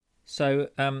So,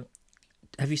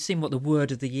 have you seen what the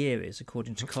word of the year is,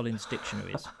 according to Collins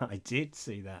Dictionaries? I did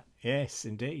see that. Yes,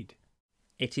 indeed.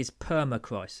 It is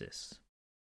permacrisis.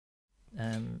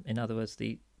 In other words,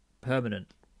 the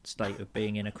permanent state of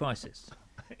being in a crisis.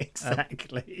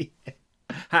 Exactly.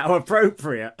 How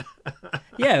appropriate.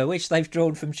 Yeah, which they've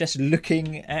drawn from just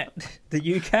looking at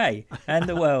the UK and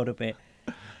the world a bit.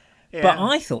 Yeah. But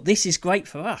I thought this is great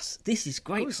for us. This is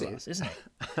great for us, isn't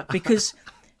it? Because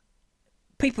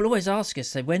people always ask us,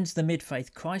 say, when's the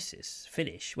mid-faith crisis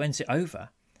finish? When's it over?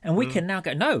 And we can now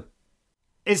go, no.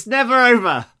 It's never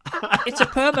over. It's a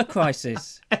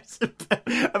perma-crisis.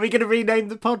 Are we going to rename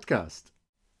the podcast?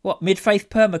 What, mid-faith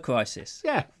perma-crisis?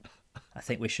 Yeah. I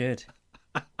think we should.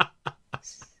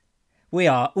 We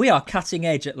are cutting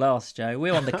edge at last, Joe.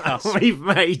 We're on the cusp. We've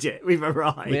made it. We've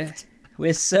arrived.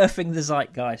 We're surfing the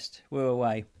zeitgeist. We're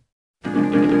away.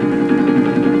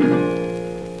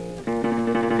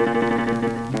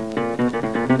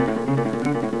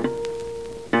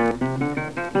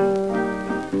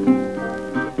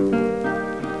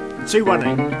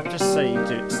 218. Just so you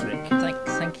do it slick.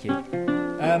 Thank you.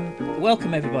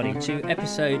 Welcome everybody to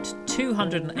episode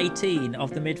 218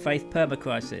 of the Mid-Faith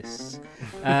Permacrisis.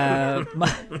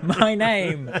 My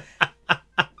name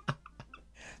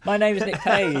is Nick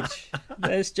Page.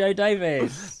 There's Joe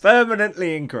Davis.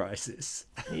 Permanently in crisis.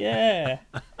 Yeah.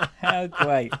 How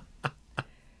great.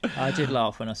 I did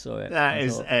laugh when I saw it. That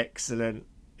is excellent.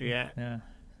 Yeah.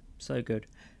 So good.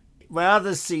 Where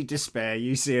others see despair,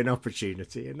 you see an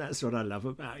opportunity, and that's what I love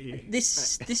about you.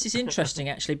 This is interesting,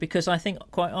 actually, because I think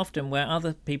quite often where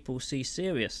other people see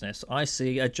seriousness, I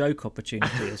see a joke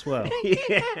opportunity as well.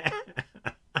 Yeah.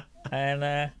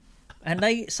 And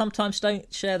they sometimes don't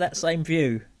share that same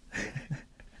view.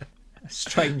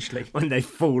 Strangely. When they've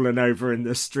fallen over in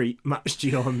the street, much to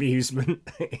your amusement.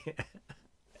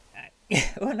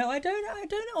 Well, no, I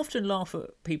don't often laugh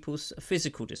at people's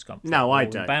physical discomfort. No, I or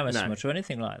don't. Embarrassment or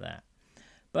anything like that.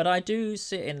 But I do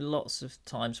sit in lots of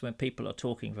times when people are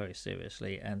talking very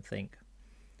seriously and think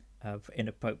of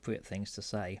inappropriate things to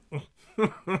say.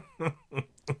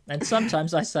 And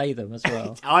sometimes I say them as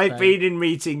well. I've been in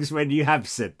meetings when you have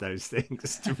said those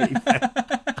things, to be fair.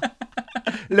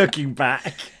 Looking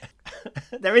back,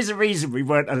 there is a reason we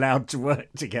weren't allowed to work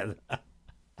together.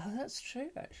 Oh, that's true,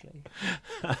 actually.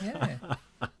 Yeah.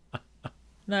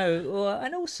 No, well,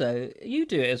 and also, you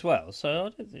do it as well,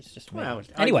 so it's just me. Well,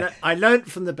 anyway. I learnt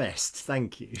from the best,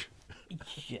 thank you.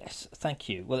 Yes, thank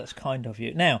you. Well, that's kind of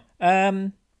you. Now,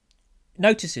 church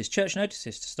notices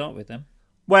to start with them.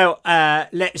 Well,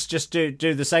 let's just do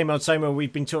the same old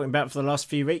we've been talking about for the last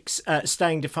few weeks.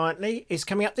 Staying Defiantly is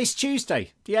coming up this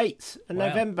Tuesday, the 8th of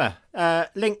November.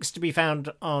 Links to be found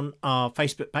on our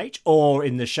Facebook page or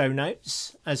in the show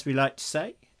notes, as we like to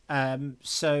say.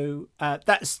 So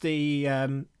that's the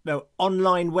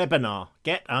online webinar,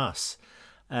 Get Us,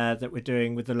 that we're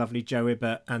doing with the lovely Joe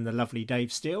Ibbott and the lovely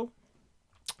Dave Steele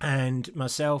and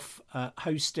myself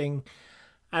hosting.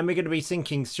 And we're going to be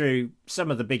thinking through some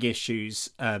of the big issues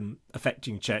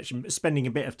affecting church and spending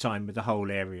a bit of time with the whole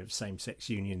area of same-sex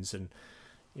unions and,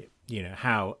 you know,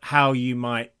 how you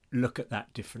might look at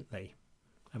that differently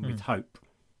and with hope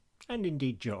and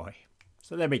indeed joy.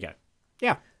 So there we go.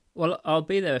 Yeah. Well, I'll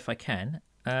be there if I can.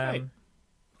 Great.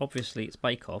 Obviously, it's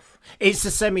Bake Off. It's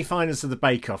the semi-finals of the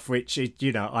Bake Off, which,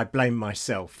 I blame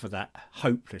myself for that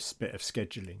hopeless bit of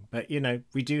scheduling. But,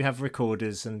 we do have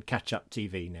recorders and catch-up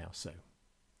TV now, so...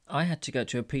 I had to go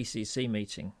to a PCC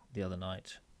meeting the other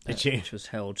night, which was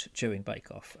held during Bake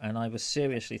Off, and I was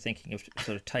seriously thinking of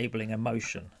sort of tabling a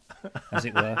motion, as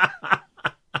it were,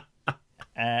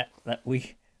 that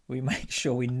we make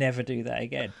sure we never do that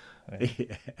again.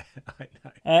 Yeah, I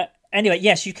know. Anyway,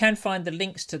 yes, you can find the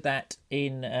links to that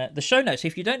in the show notes.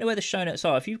 If you don't know where the show notes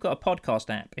are, if you've got a podcast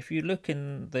app, if you look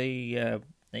in the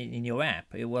in your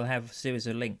app, it will have a series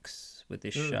of links with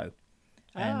this show,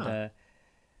 and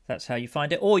that's how you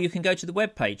find it. Or you can go to the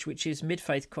webpage, which is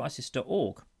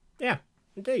midfaithcrisis.org. Yeah,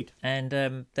 indeed.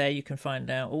 And there you can find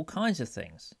out all kinds of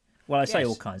things. Well, I say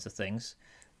all kinds of things,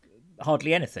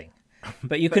 hardly anything.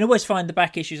 But you can always find the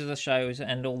back issues of the shows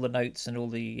and all the notes and all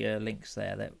the links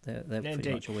there. They're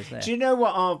pretty much always there. Do you know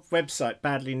what our website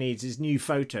badly needs is new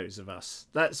photos of us?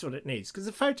 That's what it needs. Because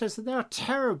the photos, they are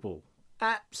terrible.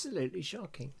 Absolutely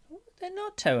shocking. They're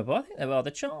not terrible. I think they're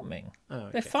rather charming. Oh, okay.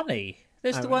 They're funny.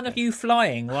 There's the one of you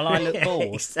flying while I look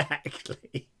bored.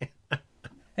 Exactly.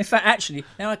 In fact, actually,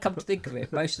 now I come to think of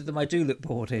it, most of them I do look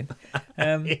bored in.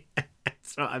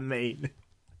 That's what I mean.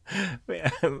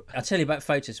 I'll tell you about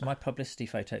photos. My publicity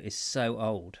photo is so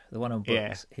old. The one on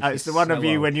books. Yeah. It's the one of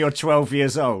you when you're 12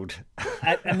 years old.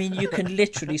 I mean, you can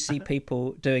literally see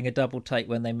people doing a double take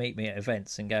when they meet me at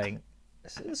events and going,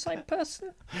 "Is it the same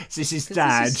person? Is this his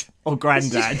dad or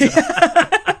granddad?"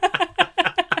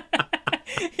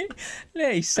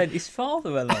 Yeah, he sent his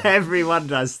father along. Everyone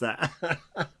does that.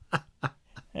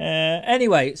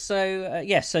 Anyway, so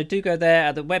so do go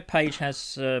there. The webpage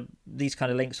has these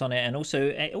kind of links on it, and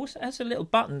it also has a little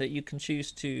button that you can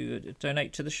choose to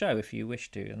donate to the show if you wish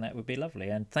to, and that would be lovely.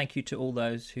 And thank you to all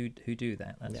those who do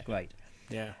that. That's great.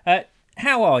 Yeah.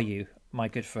 How are you, my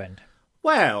good friend?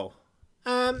 Well,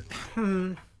 not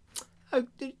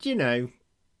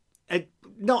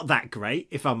that great,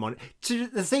 if I'm honest.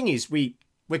 The thing is,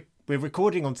 we're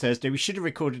recording on Thursday. We should have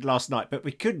recorded last night, but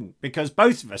we couldn't because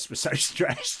both of us were so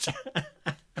stressed.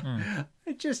 I've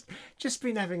just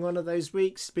been having one of those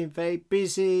weeks. Been very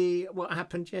busy. What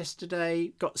happened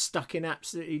yesterday? Got stuck in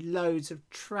absolutely loads of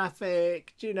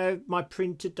traffic. My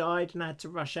printer died and I had to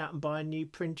rush out and buy a new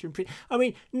printer and print. I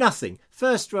mean, nothing.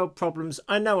 First world problems.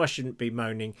 I know I shouldn't be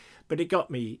moaning, but it got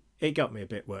me a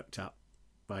bit worked up.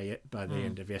 By the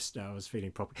end of yesterday, I was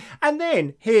feeling properly. And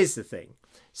then here's the thing.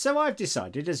 So I've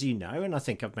decided, as you know, and I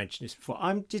think I've mentioned this before,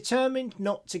 I'm determined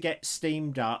not to get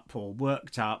steamed up or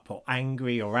worked up or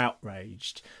angry or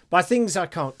outraged by things I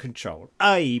can't control,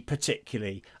 i.e.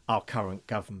 particularly our current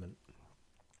government.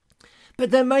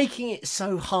 But they're making it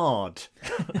so hard.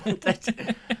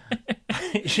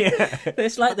 Yeah.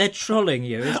 It's like they're trolling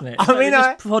you, isn't it? They're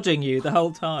just prodding you the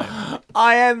whole time.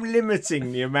 I am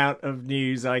limiting the amount of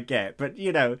news I get, but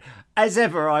as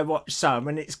ever, I watch some,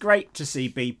 and it's great to see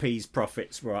BP's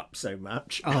profits were up so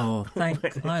much. Oh,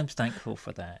 I'm thankful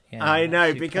for that. Yeah, I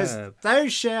know, because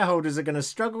those shareholders are going to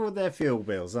struggle with their fuel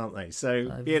bills, aren't they? So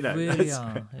they really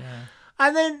are. Yeah.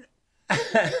 And then.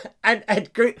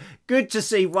 and good to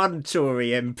see one Tory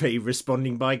MP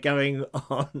responding by going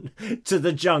on to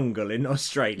the jungle in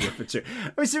Australia for 2.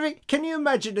 Can you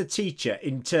imagine a teacher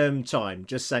in term time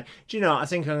just saying, "Do you know, I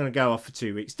think I'm going to go off for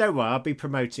 2 weeks. Don't worry, I'll be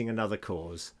promoting another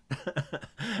cause."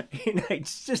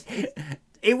 It's just,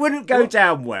 it wouldn't go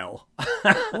down well.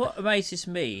 What amazes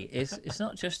me is it's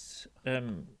not just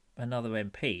another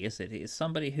MP, is it? It's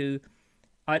somebody who,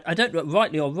 I don't know,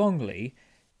 rightly or wrongly,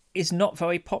 is not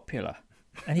very popular,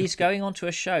 and he's going on to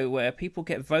a show where people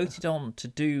get voted on to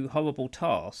do horrible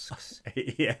tasks.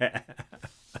 Yeah,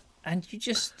 and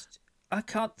I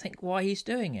can't think why he's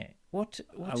doing it. What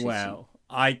well,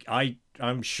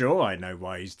 I'm sure I know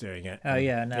why he's doing it. Oh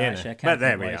yeah, no, actually, I can't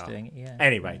think why he's doing it. Yeah.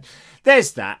 Anyway,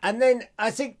 there's that, and then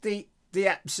I think the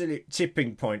absolute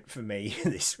tipping point for me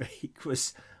this week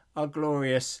was our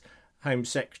glorious Home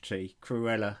Secretary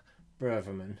Cruella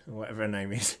Braverman, or whatever her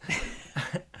name is.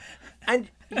 And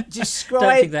describe...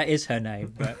 don't think that is her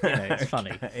name, but it's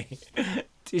funny.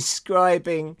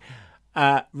 Describing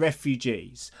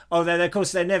refugees. Although, of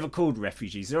course, they're never called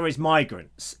refugees. They're always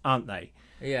migrants, aren't they?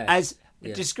 Yeah.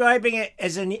 Describing it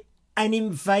as an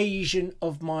invasion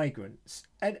of migrants.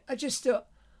 And I just thought,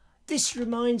 this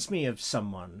reminds me of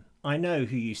someone I know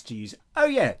who used to use, "Oh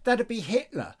yeah, that'd be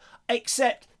Hitler."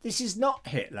 Except this is not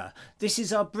Hitler. This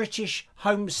is our British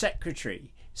Home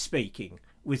Secretary speaking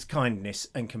with kindness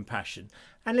and compassion.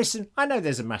 And listen, I know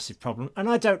there's a massive problem, and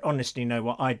I don't honestly know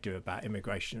what I'd do about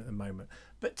immigration at the moment.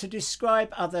 But to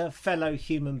describe other fellow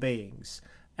human beings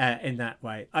in that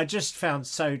way, I just found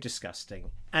so disgusting.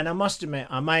 And I must admit,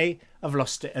 I may have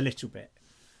lost it a little bit.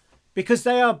 Because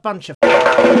they are a bunch of...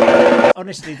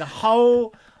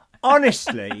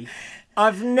 Honestly,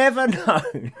 I've never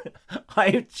known,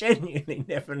 I've genuinely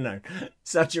never known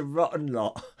such a rotten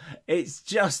lot. It's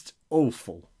just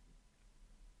awful.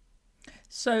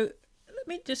 So let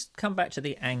me just come back to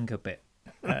the anger bit.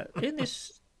 In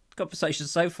this conversation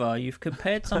so far, you've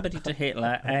compared somebody to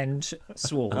Hitler and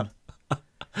sworn.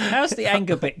 How's the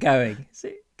anger bit going? Is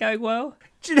it going well?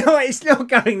 Do you know what? It's not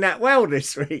going that well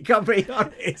this week, I'll be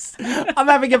honest. I'm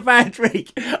having a bad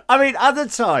week. I mean, other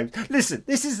times... Listen,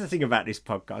 this is the thing about this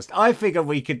podcast. I figure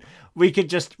we could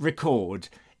just record,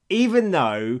 even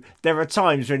though there are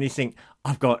times when you think,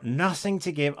 I've got nothing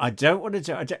to give. I don't want to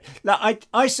do it.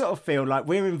 I sort of feel like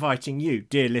we're inviting you,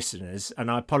 dear listeners, and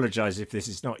I apologise if this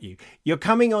is not you. You're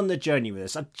coming on the journey with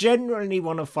us. I genuinely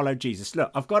want to follow Jesus.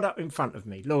 Look, I've got up in front of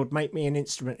me, "Lord, make me an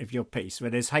instrument of your peace. Where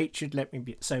there's hatred, let me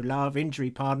be sow love, injury,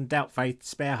 pardon, doubt, faith,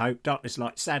 spare hope, darkness,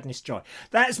 light, sadness, joy."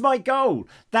 That's my goal.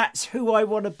 That's who I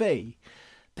want to be.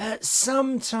 But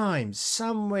sometimes,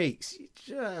 some weeks, it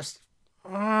just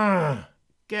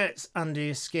gets under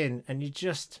your skin, and you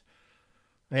just...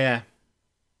 Yeah.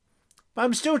 But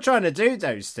I'm still trying to do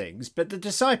those things. But the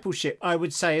discipleship, I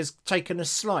would say, has taken a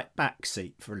slight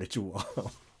backseat for a little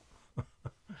while.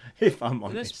 If I'm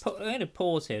honest. I'm going to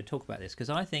pause here and talk about this, because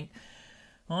I think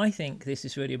this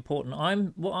is really important.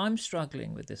 What I'm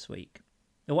struggling with this week,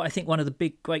 and what I think one of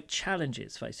the great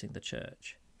challenges facing the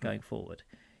church going forward,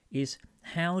 is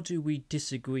how do we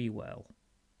disagree well,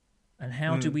 and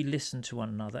how do we listen to one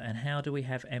another, and how do we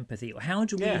have empathy? How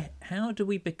do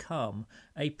we become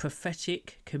a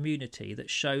prophetic community that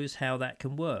shows how that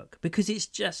can work? Because it's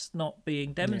just not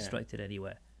being demonstrated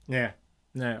anywhere. Yeah,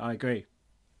 no, I agree.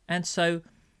 And so,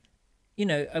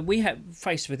 we have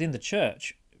faced within the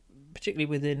church, particularly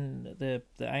within the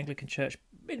Anglican Church,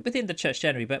 within the church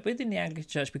generally, but within the Anglican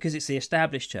Church, because it's the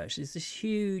established church, there's this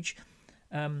huge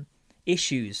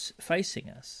issues facing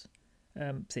us,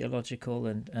 theological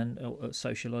and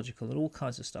sociological and all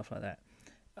kinds of stuff like that,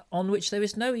 on which there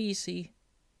is no easy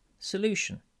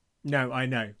solution. No, I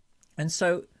know. And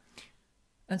so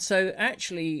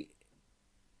actually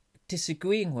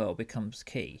disagreeing well becomes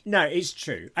key. No, it's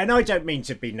true. And I don't mean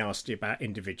to be nasty about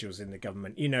individuals in the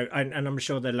government, and I'm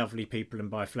sure they're lovely people and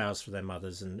buy flowers for their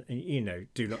mothers and,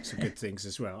 do lots of good things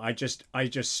as well. I just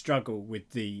struggle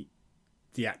with the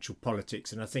actual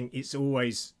politics, and I think it's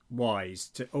always wise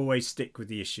to always stick with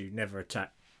the issue, never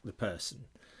attack the person,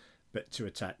 but to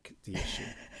attack the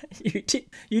issue.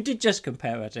 You did just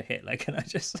compare her to Hitler, can I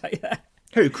just say that?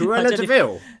 Who, Cruella de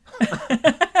Vil?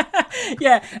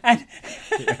 Yeah, and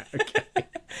okay.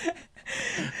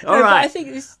 All right. I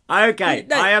think this. Okay,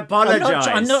 I apologise.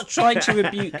 I'm not trying to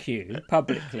rebuke you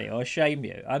publicly or shame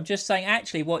you. I'm just saying,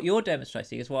 actually, what you're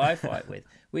demonstrating is what I fight with,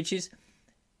 which is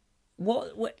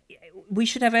what we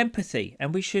should have empathy,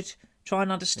 and we should try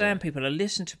and understand people and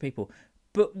listen to people.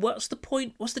 But what's the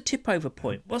point? What's the tip over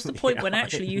point? What's the point when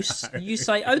actually you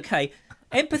say, okay,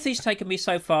 empathy's taken me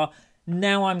so far,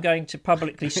 now I'm going to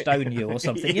publicly stone you or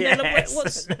something?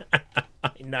 Yes.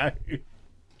 I know.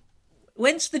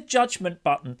 When's the judgment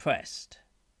button pressed?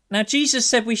 Now, Jesus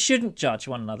said we shouldn't judge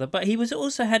one another, but he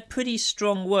also had pretty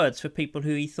strong words for people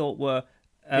who he thought were,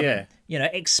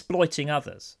 exploiting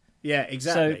others. Yeah,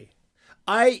 exactly. So,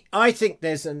 I think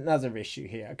there's another issue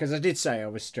here, because I did say I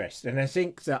was stressed, and I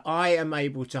think that I am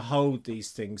able to hold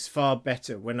these things far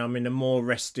better when I'm in a more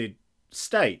rested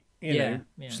state,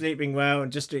 sleeping well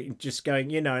and just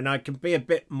going, and I can be a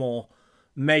bit more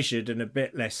measured and a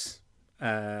bit less,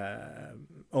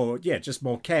 just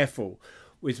more careful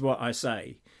with what I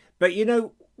say. But you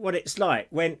know what it's like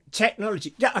when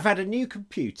technology. Yeah, I've had a new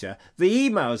computer. The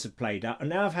emails have played out, and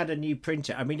now I've had a new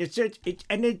printer. I mean, these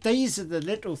are the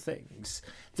little things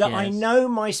that I know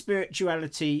my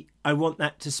spirituality. I want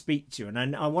that to speak to,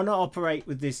 and I want to operate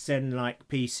with this Zen-like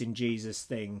peace in Jesus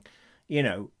thing,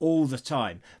 all the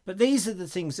time. But these are the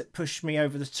things that push me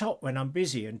over the top when I'm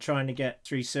busy and trying to get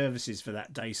 3 services for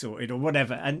that day sorted or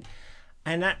whatever, and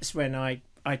that's when I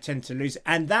tend to lose it.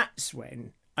 And that's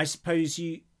when I suppose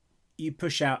you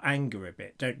push out anger a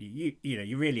bit, don't you?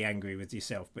 You're really angry with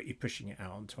yourself, but you're pushing it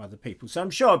out onto other people. So I'm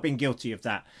sure I've been guilty of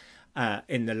that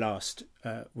in the last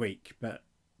week. But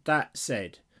that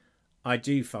said, I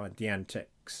do find the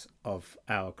antics of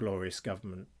our glorious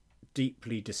government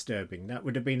deeply disturbing. That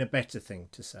would have been a better thing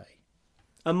to say.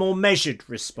 A more measured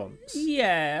response.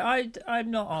 Yeah, I'm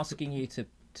not asking you to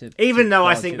even though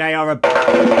I think they are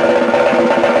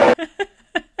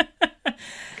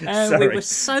we were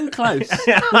so close.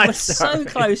 So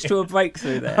close to a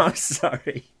breakthrough there. I'm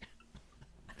sorry.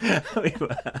 We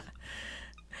were.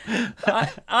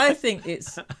 I think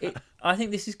I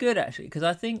think this is good, actually, because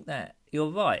I think that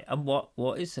you're right. And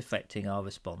what is affecting our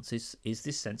response is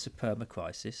this sense of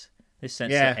permacrisis, this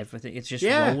sense that everything is just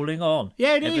rolling on.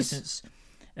 Yeah, it Ever is. Since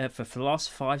for the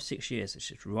last 5-6 years, it's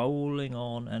just rolling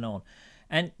on and on.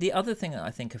 And the other thing that I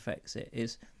think affects it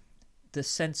is the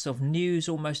sense of news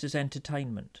almost as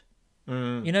entertainment.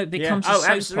 It becomes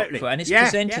a soap opera, and it's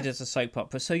presented as a soap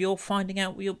opera. So you're finding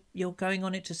out, you're going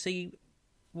on it to see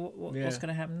what's going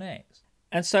to happen next.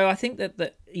 And so I think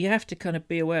that you have to kind of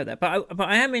be aware of that. But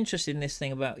I am interested in this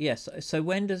thing about So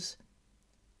when does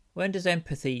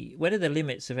empathy? When are the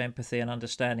limits of empathy and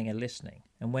understanding and listening?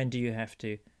 And when do you have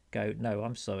to go? No,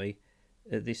 I'm sorry,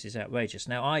 this is outrageous.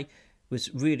 Now I was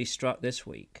really struck this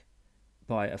week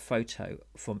by a photo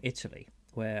from Italy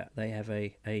where they have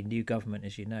a new government,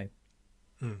 as you know,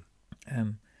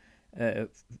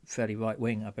 fairly right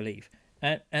wing, I believe,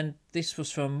 and this was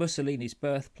from Mussolini's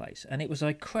birthplace, and it was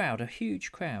a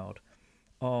huge crowd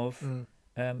of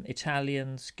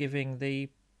Italians giving a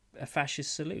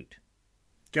fascist salute.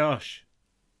 Gosh,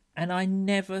 and I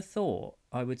never thought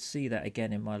I would see that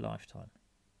again in my lifetime.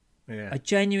 Yeah. I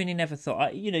genuinely never thought.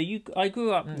 I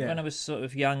grew up when I was sort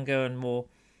of younger and more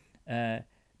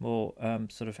more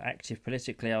sort of active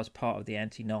politically. I was part of the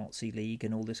anti-Nazi League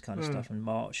and all this kind of stuff, and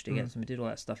marched against them. I did all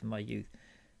that stuff in my youth.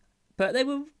 But they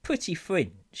were pretty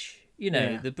fringe.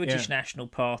 The British National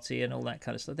Party and all that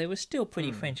kind of stuff. They were still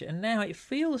pretty fringe. And now it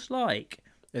feels like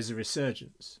there's a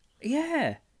resurgence.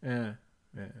 Yeah. Yeah.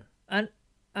 And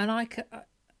I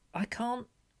can't...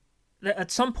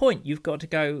 At some point, you've got to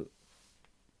go,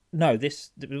 no,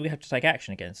 we have to take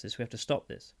action against this. We have to stop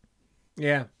this.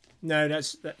 Yeah. No,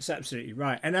 that's absolutely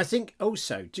right. And I think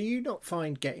also, do you not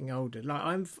find getting older,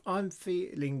 like I'm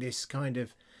feeling this kind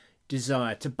of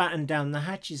desire to batten down the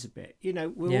hatches a bit.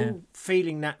 We're all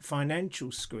feeling that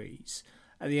financial squeeze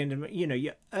at the end of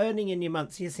you're earning in your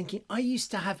month. You're thinking, I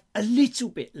used to have a little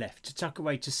bit left to tuck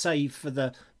away to save for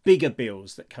the bigger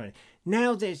bills that come in.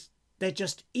 Now there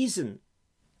just isn't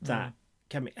that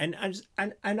coming, and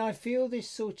I feel this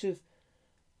sort of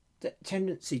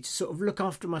tendency to sort of look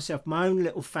after myself, my own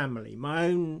little family, my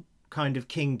own kind of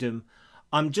kingdom.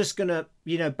 I'm just going to,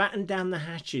 batten down the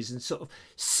hatches and sort of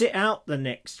sit out the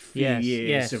next few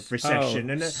years of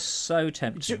recession. So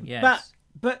tempting, yes.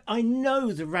 But I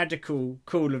know the radical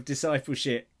call of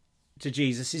discipleship to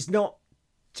Jesus is not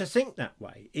to think that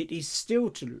way. It is still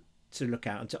to look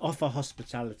out and to offer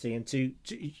hospitality and to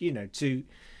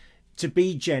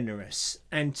be generous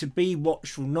and to be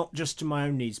watchful, not just to my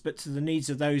own needs, but to the needs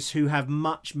of those who have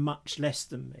much, much less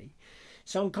than me.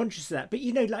 So I'm conscious of that. But,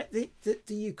 like the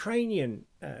Ukrainian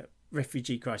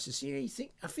refugee crisis, you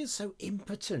think, I feel so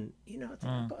impotent. I think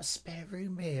I've got a spare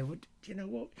room here. You know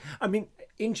what? I mean,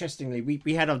 interestingly,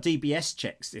 we had our DBS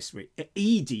checks this week,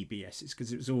 e-DBSs,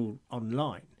 because it was all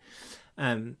online.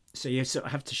 So you sort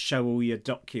of have to show all your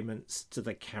documents to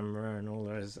the camera and all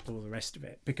the rest of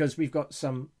it, because we've got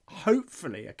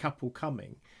hopefully a couple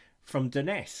coming from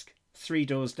Donetsk, 3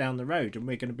 doors down the road, and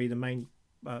we're going to be the main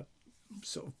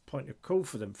sort of point of call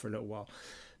for them for a little while.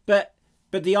 But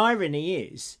the irony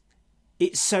is,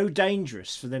 it's so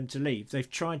dangerous for them to leave. They've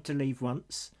tried to leave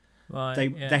once. Right,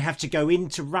 they have to go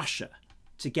into Russia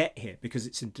to get here because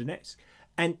it's in Donetsk,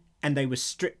 and they were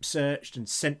strip searched and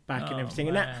sent back and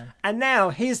everything. Man. And now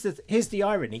here's the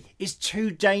irony: it's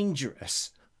too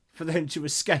dangerous for them to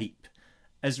escape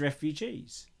as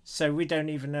refugees. So we don't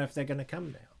even know if they're going to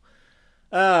come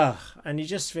now. And you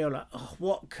just feel like,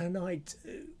 what can I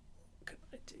do?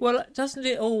 Well, doesn't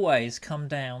it always come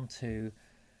down to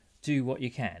do what you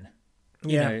can?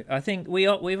 I think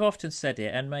we've often said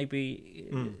it, and maybe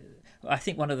I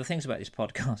think one of the things about this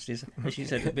podcast is, as you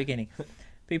said at the beginning,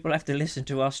 people have to listen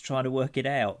to us trying to work it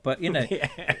out. But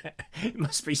it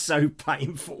must be so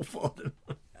painful for them.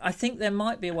 I think there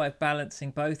might be a way of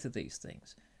balancing both of these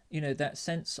things. That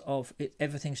sense of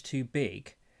everything's too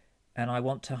big, and I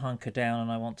want to hunker down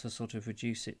and I want to sort of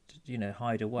reduce it,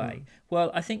 hide away.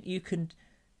 Well, I think you can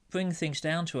bring things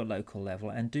down to a local level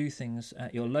and do things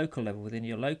at your local level within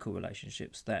your local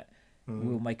relationships that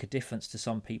will make a difference to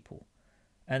some people.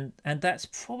 And that's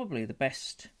probably the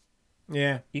best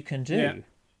you can do. Yeah.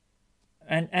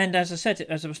 And as I said,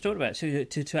 as I was talking about,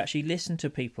 to actually listen to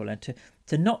people and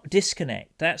to not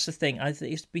disconnect. That's the thing. I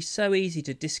think it'd be so easy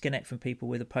to disconnect from people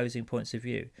with opposing points of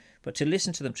view, but to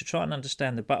listen to them, to try and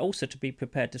understand them, but also to be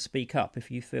prepared to speak up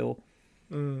if you feel,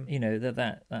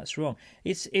 that's wrong.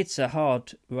 It's a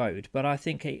hard road, but I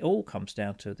think it all comes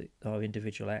down to our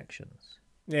individual actions.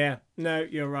 Yeah, no,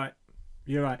 you're right.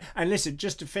 You're right. And listen,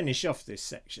 just to finish off this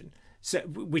section,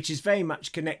 which is very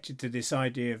much connected to this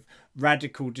idea of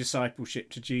radical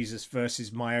discipleship to Jesus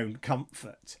versus my own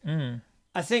comfort.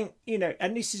 I think,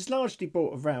 and this is largely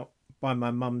brought about by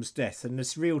my mum's death and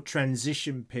this real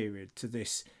transition period to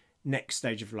this next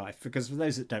stage of life. Because for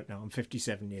those that don't know, I'm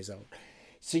 57 years old.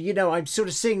 So, I'm sort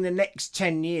of seeing the next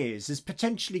 10 years as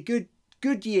potentially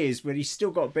good years where he's still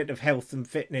got a bit of health and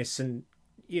fitness and,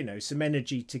 some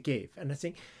energy to give. And I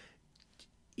think,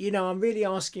 I'm really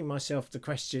asking myself the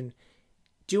question,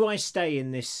 do I stay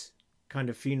in this kind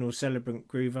of funeral celebrant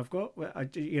groove I've got?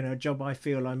 A job I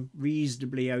feel I'm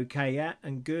reasonably okay at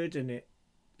and good, and it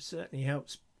certainly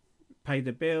helps pay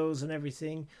the bills and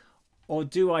everything. Or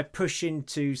do I push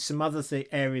into some other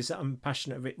areas that I'm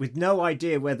passionate with no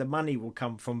idea where the money will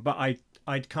come from, but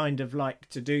I'd kind of like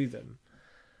to do them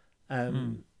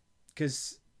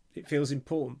because it feels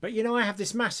important. But, I have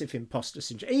this massive imposter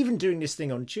syndrome. Even doing this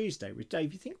thing on Tuesday with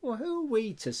Dave, you think, well, who are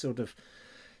we to sort of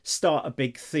start a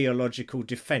big theological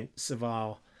defence of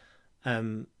our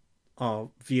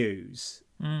views?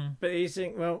 But you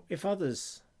think, well, if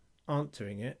others aren't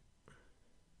doing it,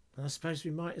 I suppose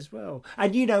we might as well.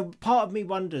 And, part of me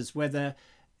wonders whether,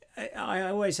 I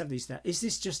always have these doubts, is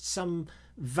this just some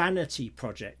vanity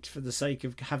project for the sake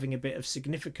of having a bit of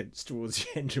significance towards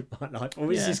the end of my life?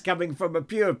 Or is this coming from a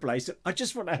pure place of, I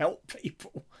just want to help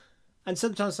people? And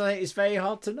sometimes I think it's very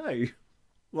hard to know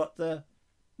what the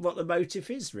motive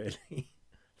is, really.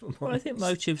 Well, I think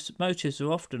motives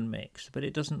are often mixed, but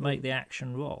it doesn't make the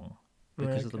action wrong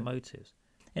because of the motives.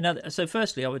 So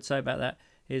firstly, I would say about that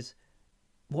is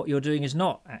what you're doing is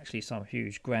not actually some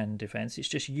huge grand defence. It's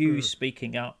just you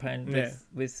speaking up and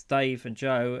with Dave and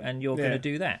Joe, and you're going to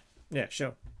do that. Yeah,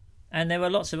 sure. And there are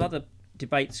lots of other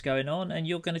debates going on, and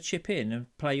you're going to chip in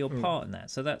and play your part in that.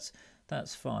 So that's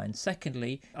fine.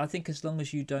 Secondly, I think as long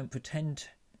as you don't pretend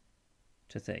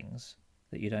to things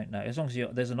that you don't know, as long as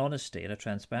there's an honesty and a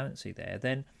transparency there,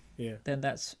 then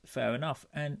that's fair enough.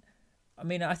 And I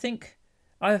mean, I think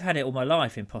I've had it all my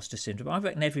life, imposter syndrome. I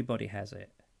reckon everybody has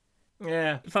it.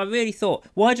 Yeah. If I really thought,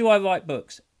 why do I write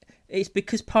books? It's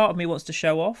because part of me wants to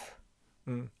show off.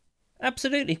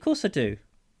 Absolutely, of course I do.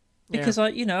 Because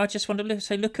I just want to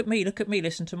say, look at me,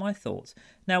 listen to my thoughts.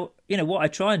 Now, what I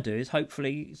try and do is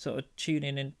hopefully sort of tune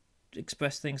in and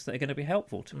express things that are going to be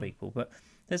helpful to people. But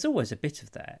there's always a bit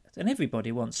of that, and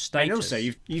everybody wants status. And also,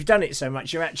 you've done it so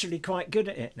much, you're actually quite good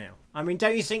at it now. I mean,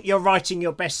 don't you think you're writing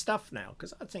your best stuff now?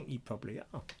 Because I think you probably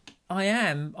are.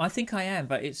 I think I am,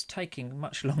 but it's taking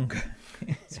much longer.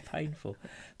 It's painful.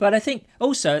 But I think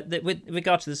also that with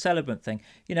regard to the celebrant thing,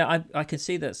 I can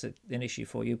see that's an issue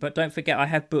for you, but don't forget I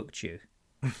have booked you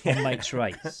on Mates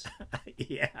Rates.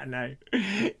 Yeah, I know.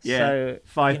 Yeah, so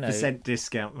 5%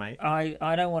 discount, mate.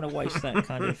 I don't want to waste that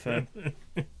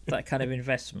kind of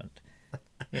investment.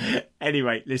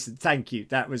 Anyway, listen, thank you.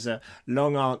 That was a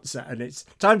long answer, and it's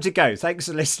time to go. Thanks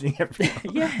for listening,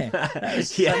 everyone.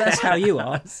 So that's how you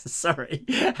are. Sorry,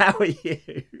 how are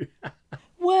you?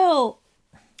 Well,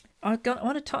 I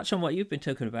want to touch on what you've been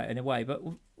talking about in a way, but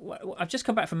I've just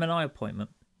come back from an eye appointment.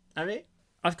 Have you?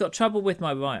 I've got trouble with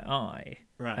my right eye.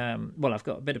 Right. Well, I've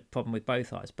got a bit of problem with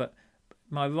both eyes, but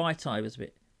my right eye was a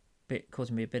bit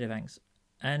causing me a bit of angst,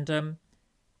 and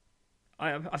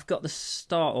I've got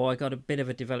I got a bit of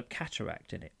a developed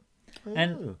cataract in it,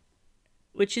 and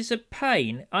which is a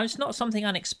pain. It's not something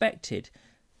unexpected,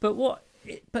 but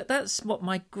that's what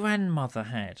my grandmother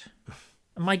had,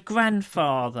 and my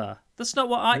grandfather. That's not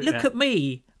what look at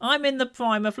me. I'm in the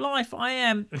prime of life. I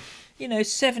am,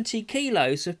 70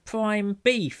 kilos of prime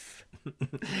beef.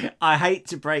 I hate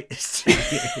to break this to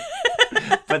you,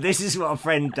 but this is what a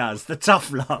friend does. The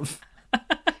tough love.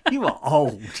 You are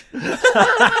old.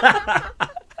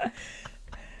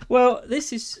 Well,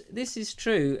 this is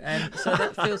true, and so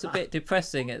that feels a bit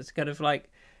depressing. It's kind of like,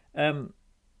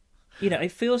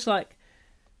 it feels like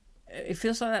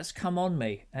that's come on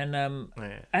me, and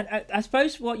and I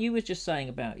suppose what you were just saying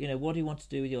about what do you want to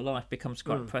do with your life becomes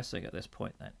quite pressing at this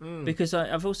point then, because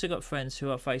I've also got friends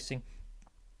who are facing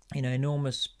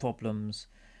enormous problems,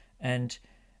 and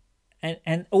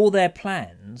all their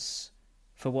plans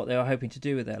for what they are hoping to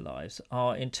do with their lives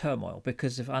are in turmoil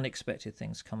because of unexpected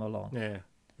things come along. Yeah.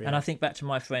 And I think back to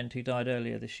my friend who died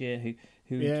earlier this year,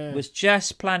 who was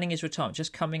just planning his retirement,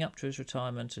 just coming up to his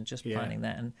retirement and just planning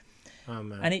that.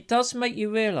 And it does make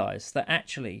you realise that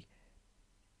actually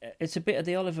it's a bit of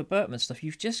the Oliver Burkeman stuff.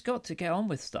 You've just got to get on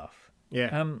with stuff.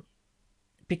 Yeah.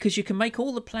 Because you can make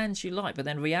all the plans you like, but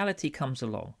then reality comes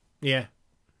along. Yeah.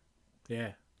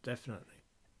 Yeah, definitely.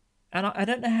 And I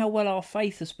don't know how well our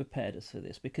faith has prepared us for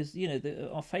this, because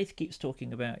our faith keeps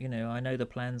talking about I know the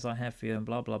plans I have for you and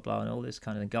blah blah blah and all this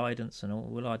kind of guidance and all.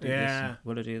 Will I do this? And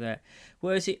will I do that?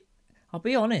 Whereas I'll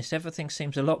be honest, everything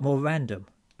seems a lot more random.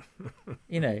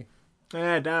 Yeah,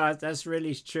 no, that's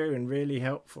really true and really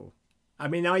helpful. I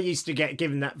mean, I used to get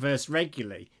given that verse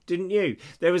regularly, didn't you?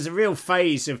 There was a real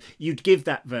phase of you'd give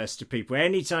that verse to people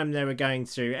anytime they were going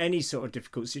through any sort of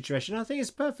difficult situation. I think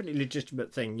it's a perfectly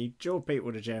legitimate thing. You draw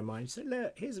people to Jeremiah and say,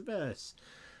 look, here's a verse.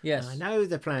 Yes. I know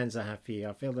the plans I have for you.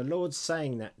 I feel the Lord's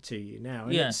saying that to you now.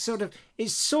 And yes.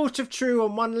 It's sort of true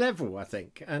on one level, I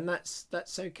think, and that's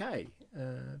okay.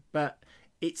 But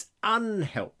it's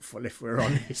unhelpful, if we're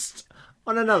honest,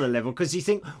 on another level, because you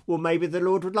think, well, maybe the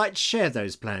Lord would like to share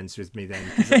those plans with me then,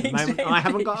 because at the moment I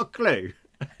haven't got a clue.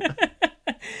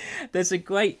 There's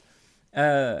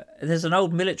there's an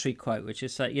old military quote which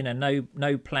is that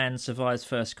no plan survives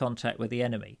first contact with the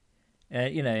enemy.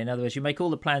 In other words, you make all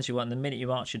the plans you want, and the minute you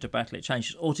march into battle, it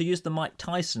changes. Or to use the Mike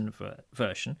Tyson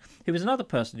version, who was another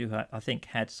person who I think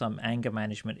had some anger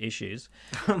management issues.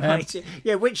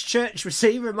 Which church was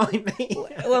he? Remind me.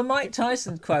 Well, Mike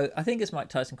Tyson quote, I think it's Mike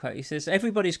Tyson quote. He says,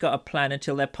 "Everybody's got a plan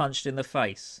until they're punched in the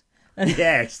face."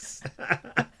 Yes.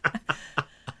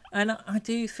 And I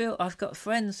do feel I've got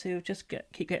friends who just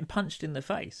keep getting punched in the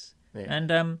face,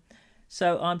 and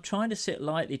So I'm trying to sit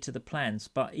lightly to the plans,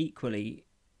 but equally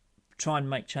try and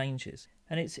make changes.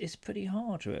 And it's pretty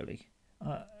hard, really.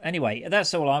 Anyway,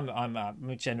 that's all.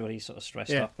 I'm generally sort of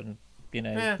stressed up and,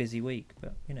 busy week.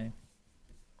 But,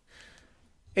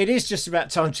 It is just about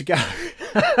time to go.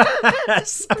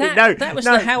 That was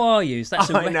the how are yous. That's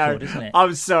a record, isn't it?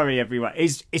 I'm sorry, everyone.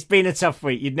 It's been a tough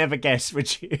week. You'd never guess,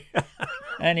 would you?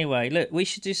 Anyway, look, we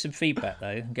should do some feedback, though,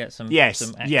 and get some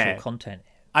actual content.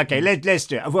 Okay, let's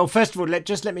do it. Well, first of all,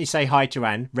 let me say hi to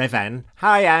Anne, Rev Anne.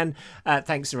 Hi, Anne.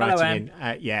 Thanks for writing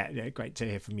in. Yeah, great to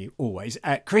hear from you always.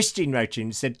 Christine wrote in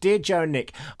and said, Dear Joe and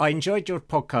Nick, I enjoyed your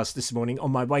podcast this morning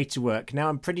on my way to work. Now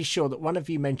I'm pretty sure that one of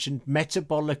you mentioned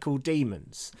metabolical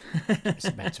demons.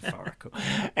 It's metaphorical.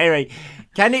 Anyway,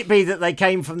 can it be that they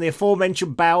came from the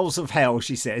aforementioned bowels of hell,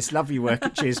 she says. Love your work.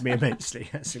 It cheers me immensely.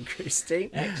 That's from Christine.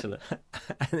 Excellent.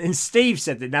 And then Steve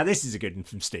said that. Now, this is a good one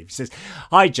from Steve. He says,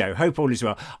 Hi, Joe. Hope all is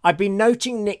well. I've been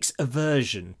noting Nick's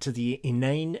aversion to the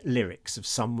inane lyrics of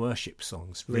some worship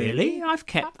songs. Really? I've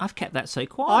kept that so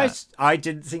quiet. I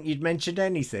didn't think you'd mentioned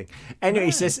anything. Anyway,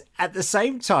 He says, at the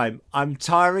same time, I'm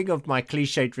tiring of my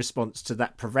cliched response to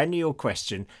that perennial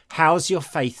question, how's your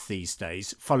faith these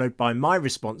days? Followed by my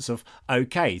response of,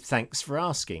 okay, thanks for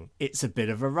asking. It's a bit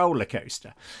of a roller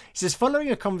coaster. He says, following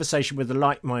a conversation with a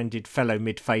like-minded fellow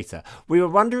mid-faither, we were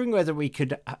wondering whether we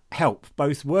could help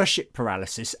both worship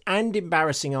paralysis and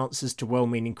embarrassing answers to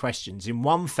well-meaning questions in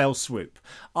one fell swoop.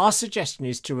 Our suggestion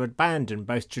is to abandon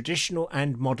both traditional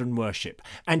and modern worship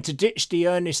and to ditch the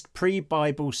earnest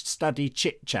pre-Bible study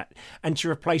chit-chat and to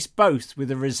replace both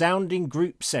with a resounding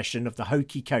group session of the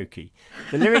hokey cokey.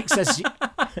 The lyrics as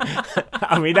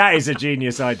I mean, that is a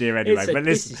genius idea anyway.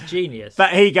 This is genius.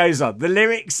 But he goes on. The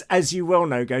lyrics, as you well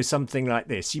know, go something like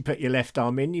this. You put your left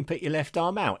arm in, you put your left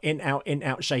arm out. In,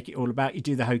 out, shake it all about. You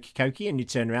do the hokey cokey and you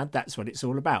turn around. That's what it's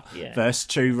all about. Yeah. Verse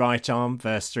 2, right arm.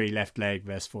 Verse 3, left leg.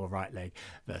 Verse 4, right leg.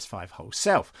 Verse 5, whole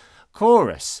self.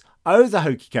 Chorus. Oh, the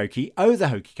hokey cokey, oh, the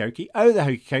hokey cokey, oh, the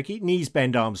hokey cokey, knees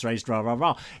bend, arms raised, rah, rah,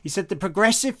 rah. He said the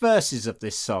progressive verses of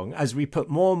this song, as we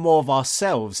put more and more of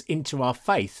ourselves into our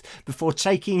faith before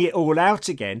taking it all out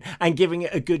again and giving it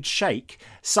a good shake,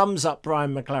 sums up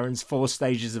Brian McLaren's 4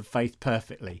 stages of faith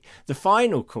perfectly. The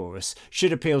final chorus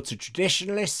should appeal to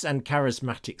traditionalists and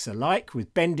charismatics alike,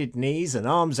 with bended knees and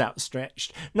arms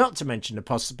outstretched, not to mention the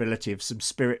possibility of some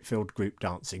spirit-filled group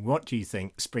dancing. What do you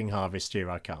think? Spring harvest, here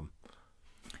I come.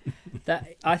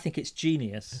 I think it's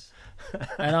genius,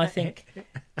 and I think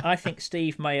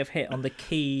Steve may have hit on the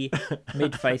key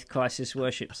mid-faith crisis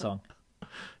worship song.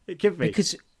 It could be,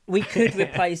 because we could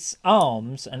replace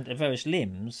arms and various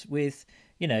limbs with,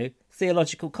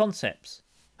 theological concepts.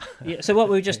 Yeah, so what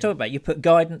we were just talking about, you put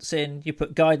guidance in, you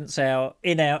put guidance out,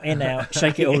 in out,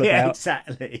 shake it all about.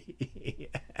 Exactly.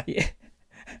 Yeah.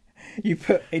 You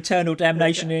put eternal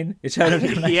damnation in, eternal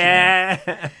damnation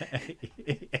out.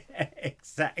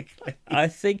 Exactly. I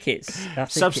think it's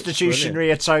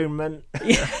substitutionary atonement.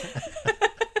 Yeah.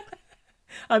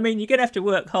 I mean, you're going to have to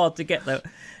work hard to get the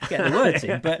words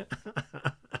in, but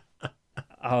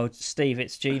Steve,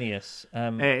 it's genius.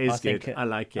 It is good. I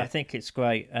like it. I think it's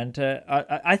great, and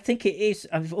I think it is.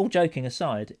 All joking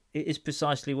aside, it is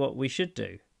precisely what we should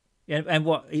do. And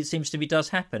what it seems to me does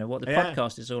happen, and what the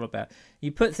podcast is all about.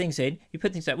 You put things in, you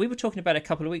put things out. We were talking about a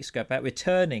couple of weeks ago about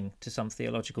returning to some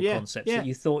theological concepts that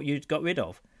you thought you'd got rid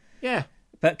of. Yeah.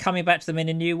 But coming back to them in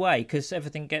a new way, because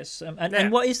everything gets...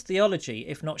 And what is theology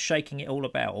if not shaking it all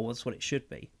about, or that's what it should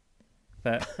be?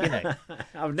 But,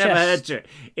 I've never heard it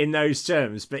in those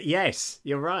terms, but yes,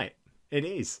 you're right. It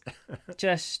is.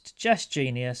 just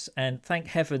genius, and thank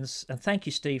heavens, and thank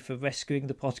you, Steve, for rescuing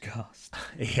the podcast.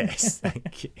 Yes,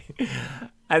 thank you.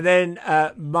 And then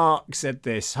Mark said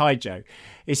this. Hi, Joe.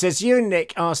 He says, you and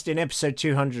Nick asked in episode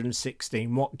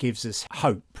 216 what gives us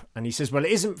hope. And he says, well,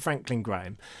 it isn't Franklin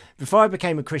Graham. Before I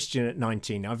became a Christian at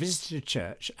 19, I visited a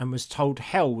church and was told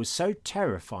hell was so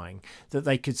terrifying that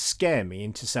they could scare me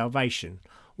into salvation.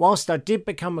 Whilst I did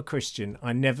become a Christian,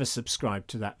 I never subscribed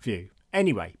to that view.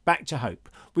 Anyway, back to hope.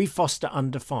 We foster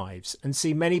under 5s and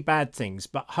see many bad things,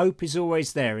 but hope is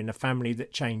always there in a family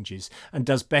that changes and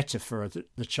does better for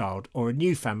the child, or a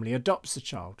new family adopts the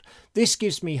child. This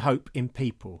gives me hope in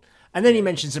people. And then he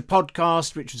mentions a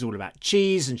podcast which was all about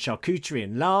cheese and charcuterie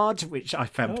and lard, which I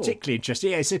found particularly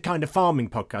interesting. Yeah, it's a kind of farming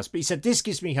podcast. But he said, this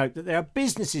gives me hope that there are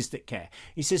businesses that care.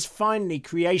 He says, finally,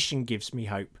 creation gives me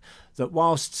hope that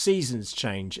whilst seasons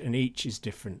change and each is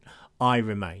different, I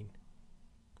remain.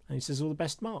 And he says, all the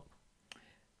best, Mark.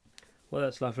 Well,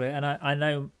 that's lovely. And I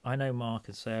know Mark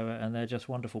and Sarah, and they're just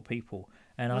wonderful people.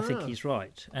 And I think he's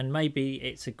right. And maybe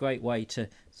it's a great way to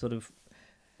sort of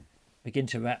begin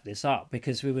to wrap this up,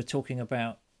 because we were talking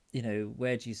about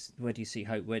where do you see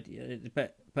hope?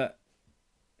 But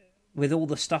with all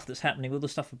the stuff that's happening, all the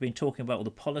stuff we've been talking about, all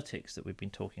the politics that we've been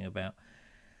talking about,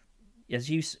 as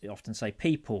you often say,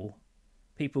 people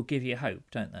give you hope,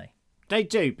 don't they? They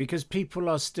do, because people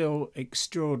are still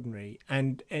extraordinary,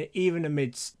 and even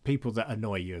amidst people that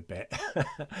annoy you a bit,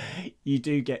 you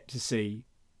do get to see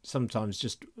sometimes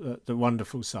just the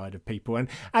wonderful side of people. And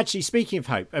actually, speaking of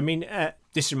hope, I mean,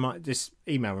 this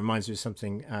email reminds me of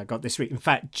something I got this week. In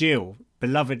fact, Jill,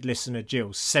 beloved listener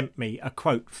Jill, sent me a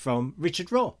quote from Richard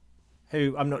Rohr,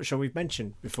 who I'm not sure we've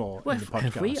mentioned before in the podcast.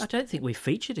 Have we? I don't think we've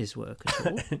featured his work at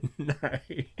all.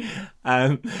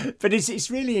 No. But it's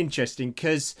really interesting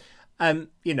because,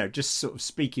 just sort of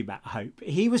speaking about hope,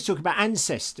 he was talking about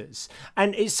ancestors.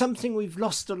 And it's something we've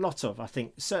lost a lot of, I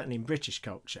think, certainly in British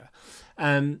culture.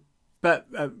 But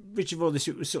Richard Rohr this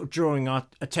week was sort of drawing our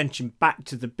attention back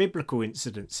to the biblical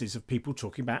incidences of people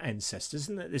talking about ancestors,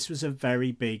 and that this was a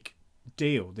very big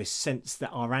deal, this sense that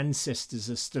our ancestors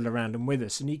are still around and with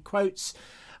us. And he quotes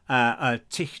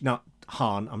Thich Nhat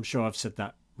Hanh, I'm sure I've said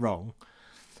that wrong,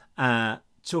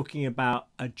 talking about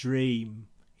a dream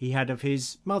he had of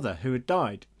his mother who had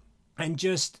died, and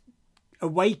just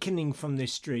awakening from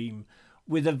this dream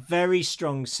with a very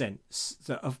strong sense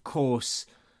that, of course,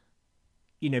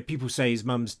 people say his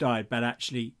mum's died, but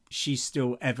actually she's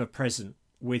still ever present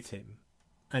with him,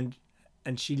 and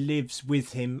she lives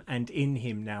with him and in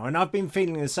him now. And I've been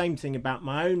feeling the same thing about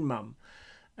my own mum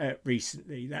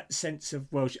recently, that sense of,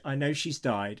 well, I know she's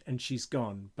died and she's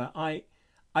gone, but I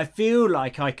feel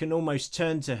like I can almost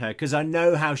turn to her because I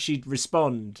know how she'd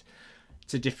respond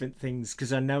to different things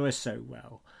because I know her so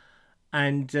well.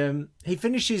 And he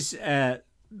finishes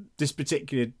this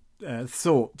particular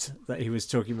thought that he was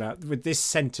talking about with this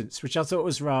sentence, which I thought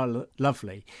was rather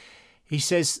lovely. He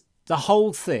says, "The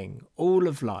whole thing, all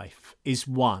of life, is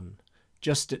one,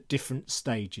 just at different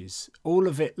stages, all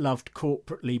of it loved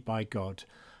corporately by God,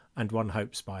 and one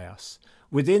hopes by us.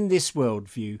 Within this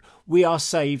worldview, we are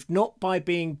saved not by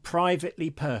being privately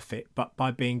perfect, but by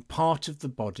being part of the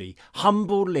body,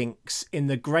 humble links in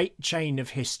the great chain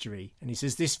of history." And he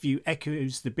says this view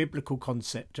echoes the biblical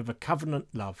concept of a covenant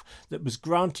love that was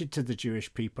granted to the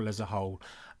Jewish people as a whole,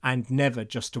 and never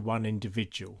just to one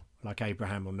individual, like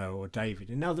Abraham or Noah or David.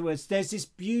 In other words, there's this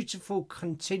beautiful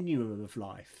continuum of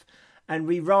life, and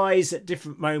we rise at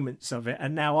different moments of it.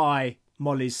 And now I,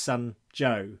 Molly's son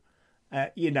Joe,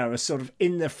 are sort of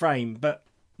in the frame, but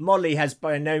Molly has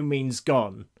by no means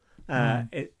gone.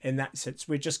 In that sense,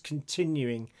 we're just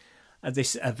continuing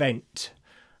this event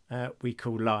we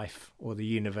call life or the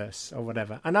universe or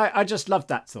whatever. And I just love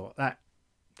that thought.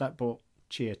 That brought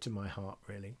cheer to my heart,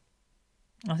 really.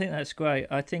 I think that's great.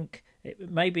 I think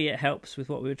maybe it helps with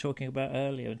what we were talking about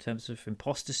earlier in terms of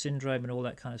imposter syndrome and all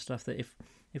that kind of stuff, that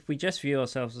if we just view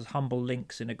ourselves as humble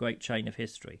links in a great chain of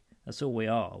history, that's all we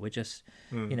are. We're just,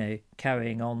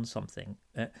 carrying on something.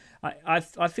 I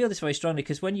feel this very strongly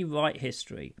because when you write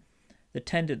history, the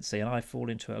tendency, and I fall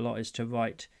into it a lot, is to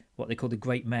write what they call the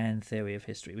great man theory of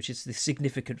history, which is the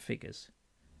significant figures,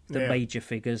 the major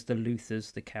figures, the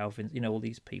Luthers, the Calvins, all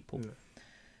these people.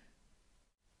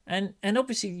 Yeah. And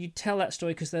obviously you tell that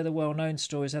story because they're the well-known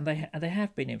stories and they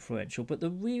have been influential. But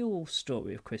the real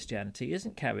story of Christianity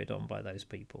isn't carried on by those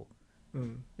people.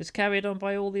 It's carried on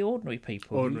by all the ordinary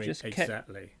people who just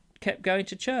kept going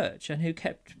to church and who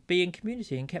kept being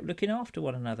community and kept looking after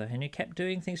one another and who kept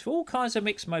doing things for all kinds of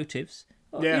mixed motives.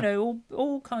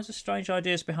 All kinds of strange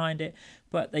ideas behind it.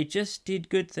 But they just did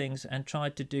good things and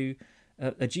tried to do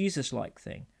a Jesus-like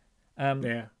thing.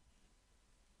 And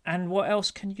what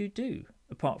else can you do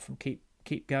apart from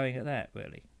keep going at that,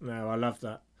 really? No, I love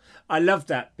that. I love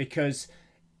that because,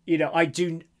 I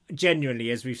do genuinely,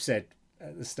 as we've said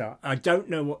at the start, I don't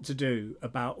know what to do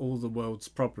about all the world's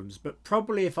problems, but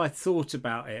probably if I thought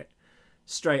about it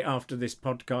straight after this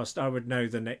podcast, I would know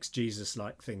the next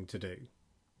Jesus-like thing to do.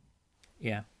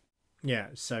 Yeah. Yeah,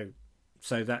 so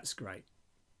that's great.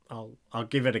 I'll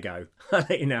give it a go. I'll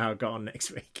let you know how I got on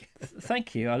next week.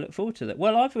 Thank you. I look forward to that.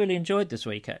 Well, I've really enjoyed this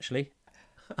week, actually.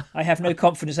 I have no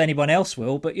confidence anyone else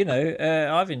will, but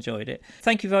I've enjoyed it.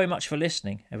 Thank you very much for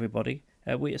listening, everybody.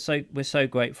 We're so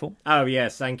grateful. Oh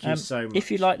yes, thank you so much.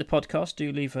 If you like the podcast,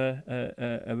 do leave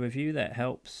a review. That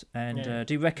helps, and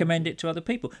do recommend it to other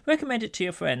people. Recommend it to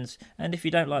your friends, and if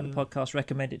you don't like the podcast,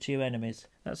 recommend it to your enemies.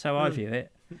 That's how I view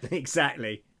it.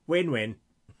 Exactly, win-win.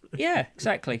 Yeah,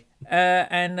 exactly.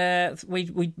 And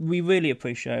we really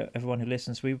appreciate everyone who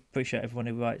listens. We appreciate everyone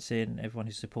who writes in, everyone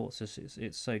who supports us.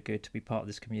 It's so good to be part of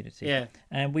this community. Yeah.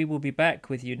 And we will be back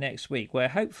with you next week, where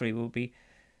hopefully we'll be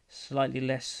slightly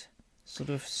less sort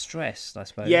of stressed, I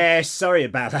suppose. Yeah, sorry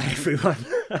about that, everyone.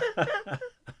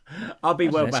 I'll be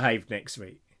well behaved next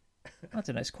week. I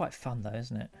don't know. It's quite fun though,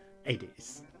 isn't it? It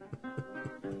is.